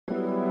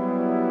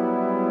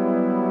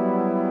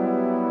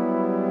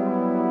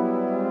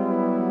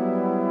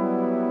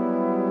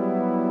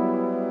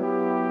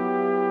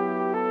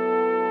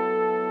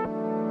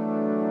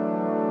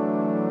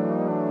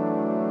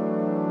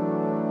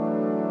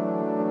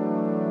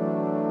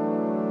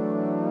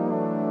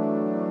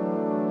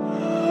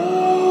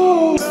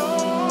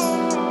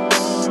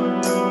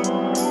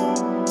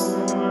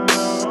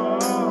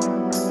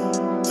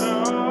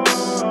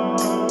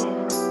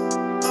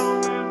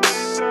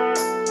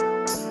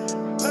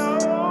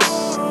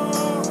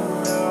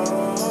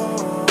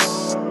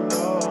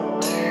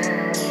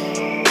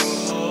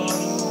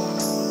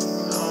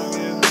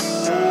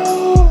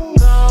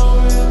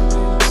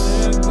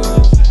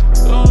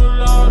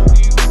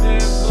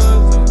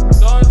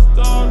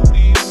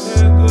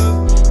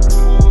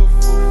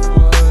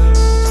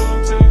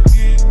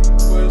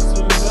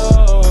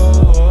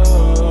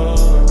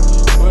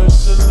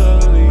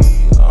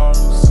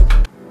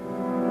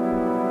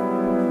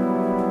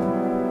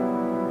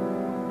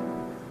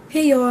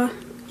Hey y'all,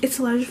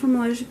 it's Elijah from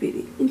Elijah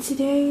Beauty, and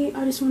today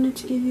I just wanted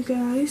to give you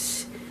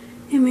guys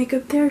a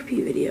makeup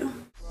therapy video.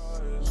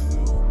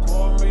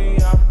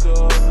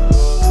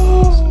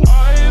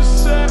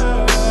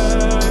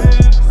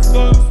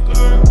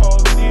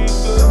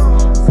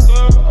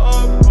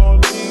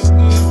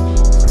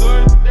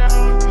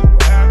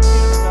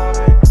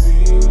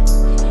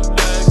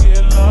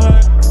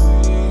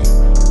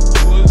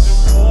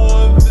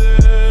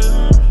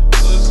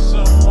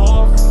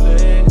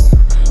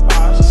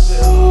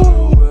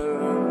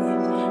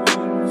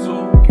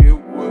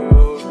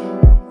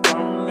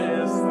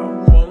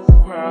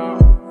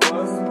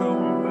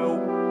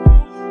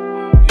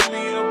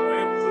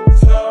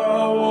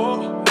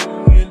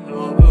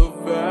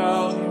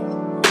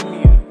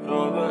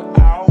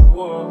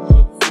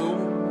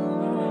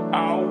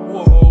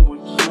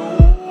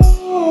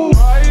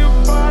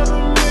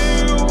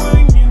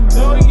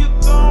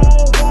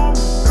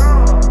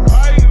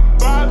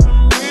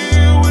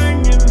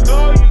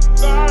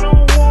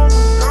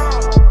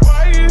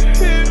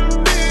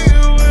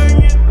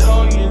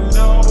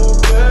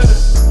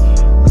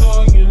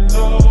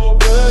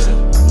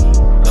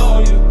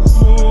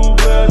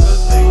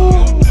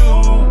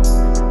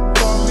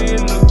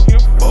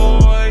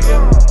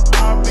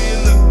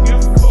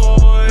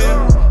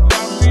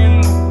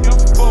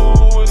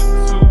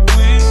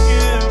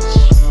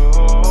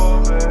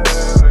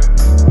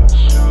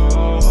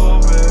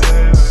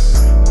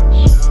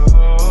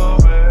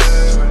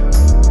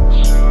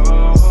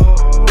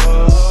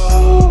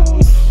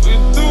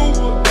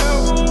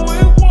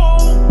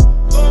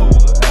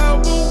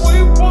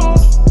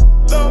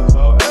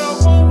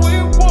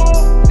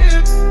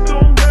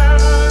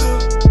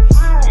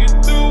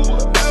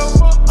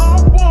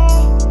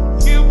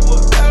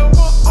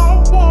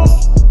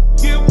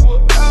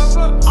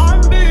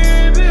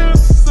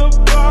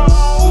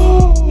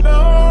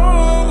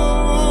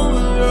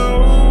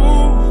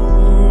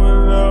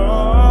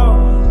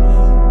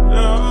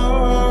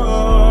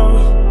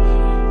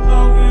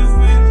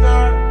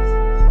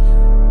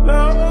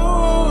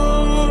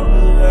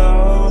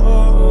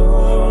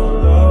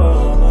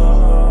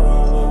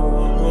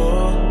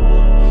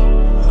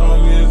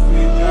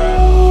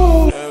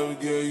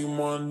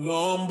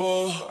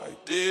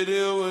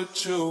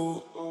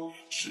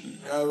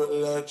 Should never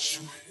let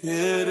you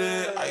hit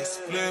it. I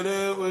split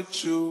it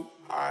with you.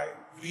 I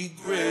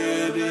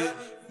regret it.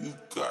 You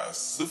got a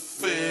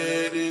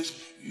fetish.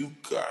 You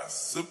got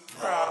a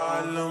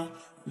problem.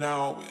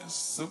 Now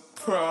it's a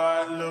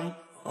problem.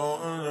 Oh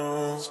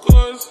no.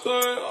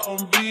 Skirt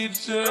on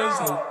beaches.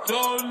 I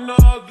don't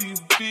know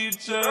these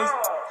beaches.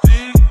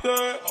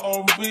 Skirt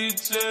on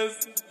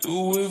beaches.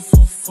 Do it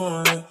for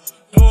fun.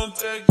 Don't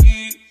take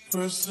it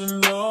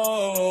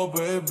personal,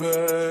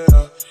 baby.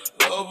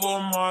 Love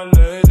on my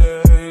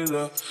ladies,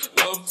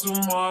 love to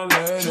my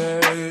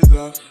ladies.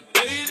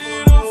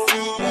 Dated a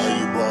few. Why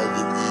you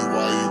bother me?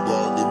 Why you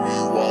bother me?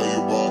 Why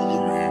you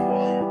bother me?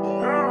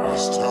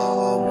 Last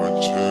time I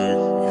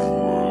checked, you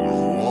were the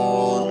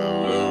one that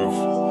left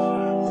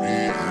me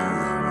in.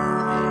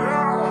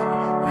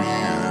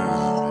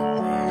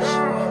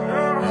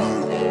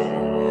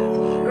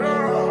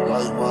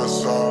 Like my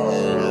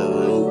side of the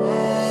road.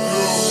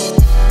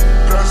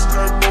 That's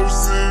that Mo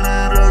City,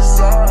 that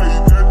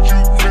side that you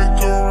kick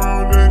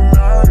around at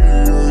night.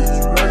 You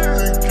like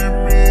to give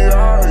me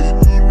eye.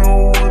 You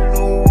know I'm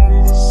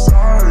the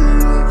side.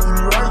 You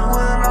like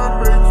when I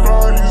make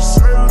fire. You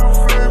say the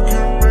flame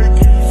can make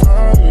you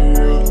fire.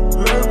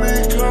 Let me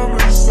come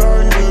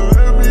inside you.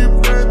 Let me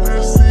plant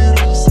that seed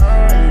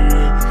inside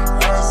you.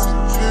 I see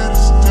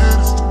titties.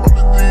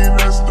 The only thing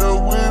that's still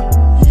with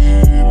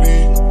me.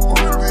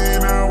 Only thing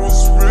that was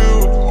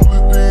real. The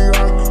only thing I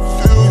could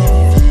feel.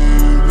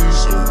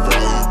 So why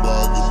you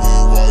bother me?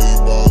 Why you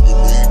bother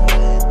me?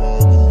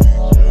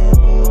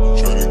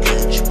 Try to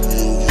catch you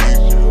real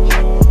weak.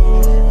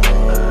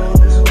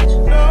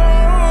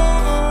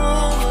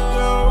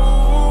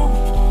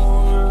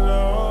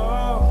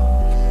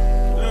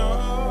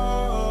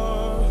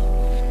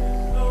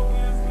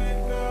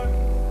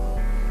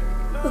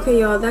 Okay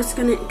y'all, that's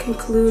gonna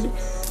conclude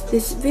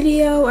this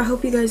video. I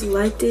hope you guys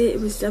liked it. It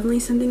was definitely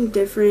something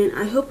different.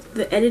 I hope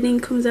the editing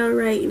comes out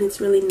right and it's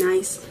really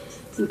nice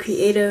and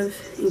creative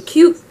and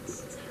cute.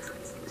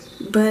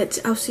 But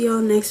I'll see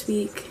y'all next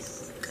week.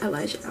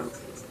 Elijah out.